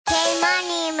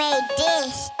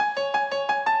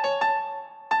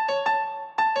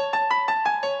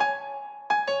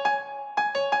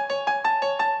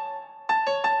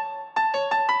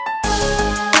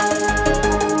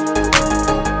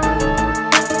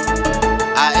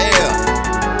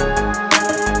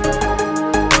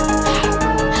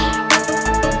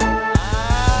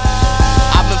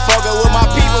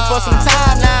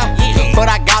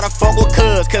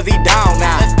cause he down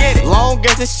now. Let's get it. Long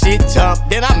as the shit jump,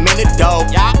 then I'm in the dope.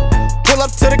 Yeah. Pull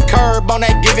up to the curb on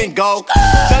that give and go.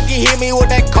 Chucky hit me with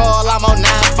that call, I'm on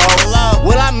 9-4.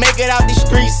 Will I make it out these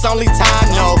streets? Only time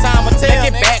knows.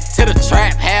 Take it back to the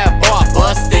trap, have boy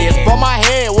busted. For my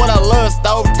head with a little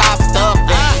stove top stuff.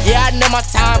 Yeah, I know my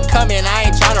time coming, I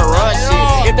ain't tryna rush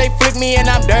it. If they flick me and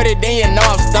I'm dirty, then you know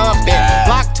I'm stumping.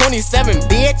 Block 27,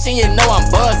 bitch, and you know I'm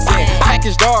bustin'.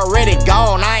 Package door already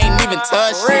gone, I ain't even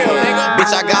touched it.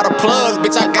 Bitch, I got a plug,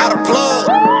 bitch, I got a plug.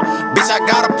 Bitch, I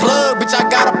got a plug, bitch, I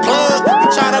got a plug. He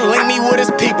tryna link me with his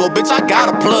people, bitch, I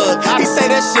got a plug. He say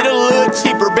that shit a little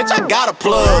cheaper, bitch, I got a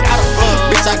plug.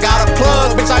 Bitch, I got a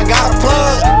plug, bitch, I got a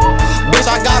plug. Bitch,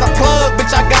 I got a plug,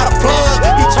 bitch, I got a plug.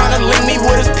 He tryna link me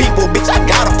with his people, bitch, I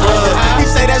got a plug. He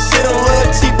say that shit a little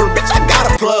cheaper, bitch, I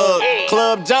got a plug.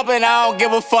 Club jumping, I don't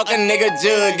give a fuck, a nigga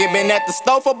jugging. Been at the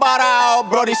stove for about an hour,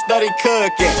 brody study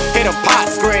cooking. Hit a pot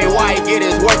screen while he get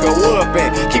his worker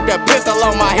whooping. Keep that pistol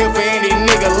on my hip for any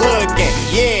nigga looking.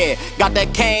 Yeah, got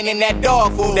that cane and that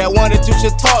dog food, that one that you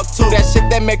should talk to, that shit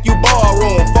that make you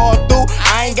ballroom. Fall through,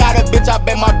 I ain't got a bitch, I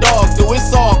bet my dog do.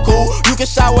 It's all cool, you can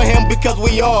shower him because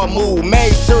we all move.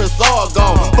 Made sure it's all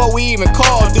gone before we even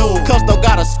call dude. Custo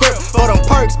got a script for them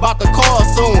perks, bout to call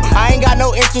soon. I ain't got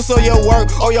no interest on your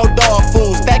work or your dog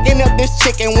food. Stacking up this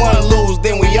chicken, one lose,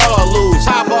 then we all lose.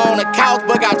 Chopper on the couch,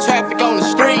 but got traffic on the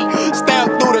street.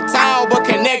 Stamp through the town, but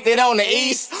connected on the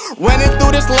east. Running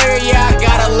through this layer, yeah, I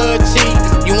got a little cheat.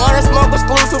 You wanna smoke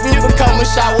exclusive, you can come and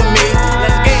shot with me.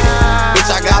 Let's get it. Bitch,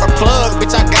 I got a plug,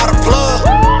 bitch, I got a plug.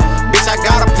 Bitch, I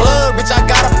got a plug, bitch, I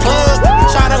got a plug. He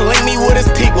tryna link me with his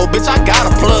people, bitch, I got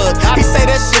a plug. He say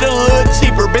that shit a little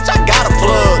cheaper, bitch, I got a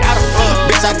plug.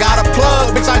 Bitch, I got a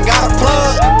plug, bitch, I got a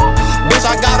plug. Bitch,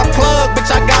 I got a plug,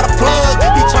 bitch, I got a plug.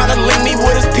 He tryna link me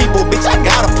with his people, bitch, I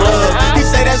got a plug. He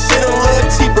say that shit a little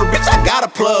cheaper, bitch, I got a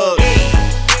plug.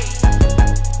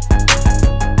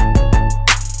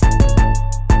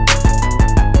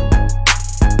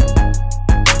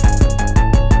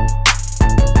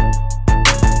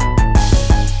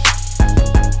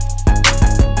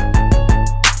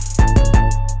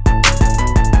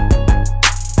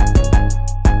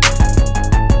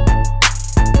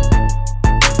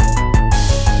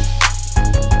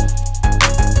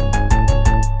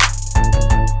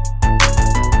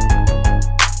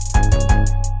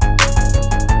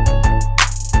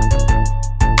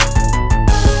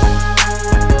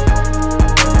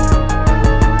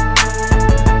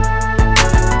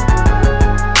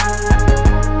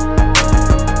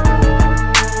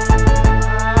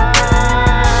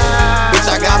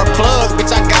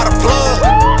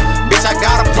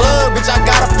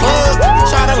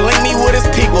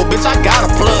 Bitch, I got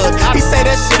a plug. He say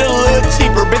that shit a little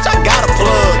cheaper, bitch, I got a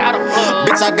plug.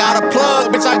 Bitch, I got a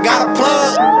plug, bitch, I got a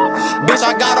plug. Bitch,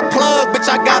 I got a plug, bitch,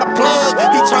 I got a plug.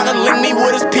 He tryna link me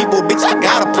with his people, bitch, I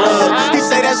got a plug. He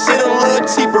say that shit a little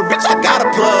cheaper, bitch, I got a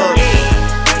plug.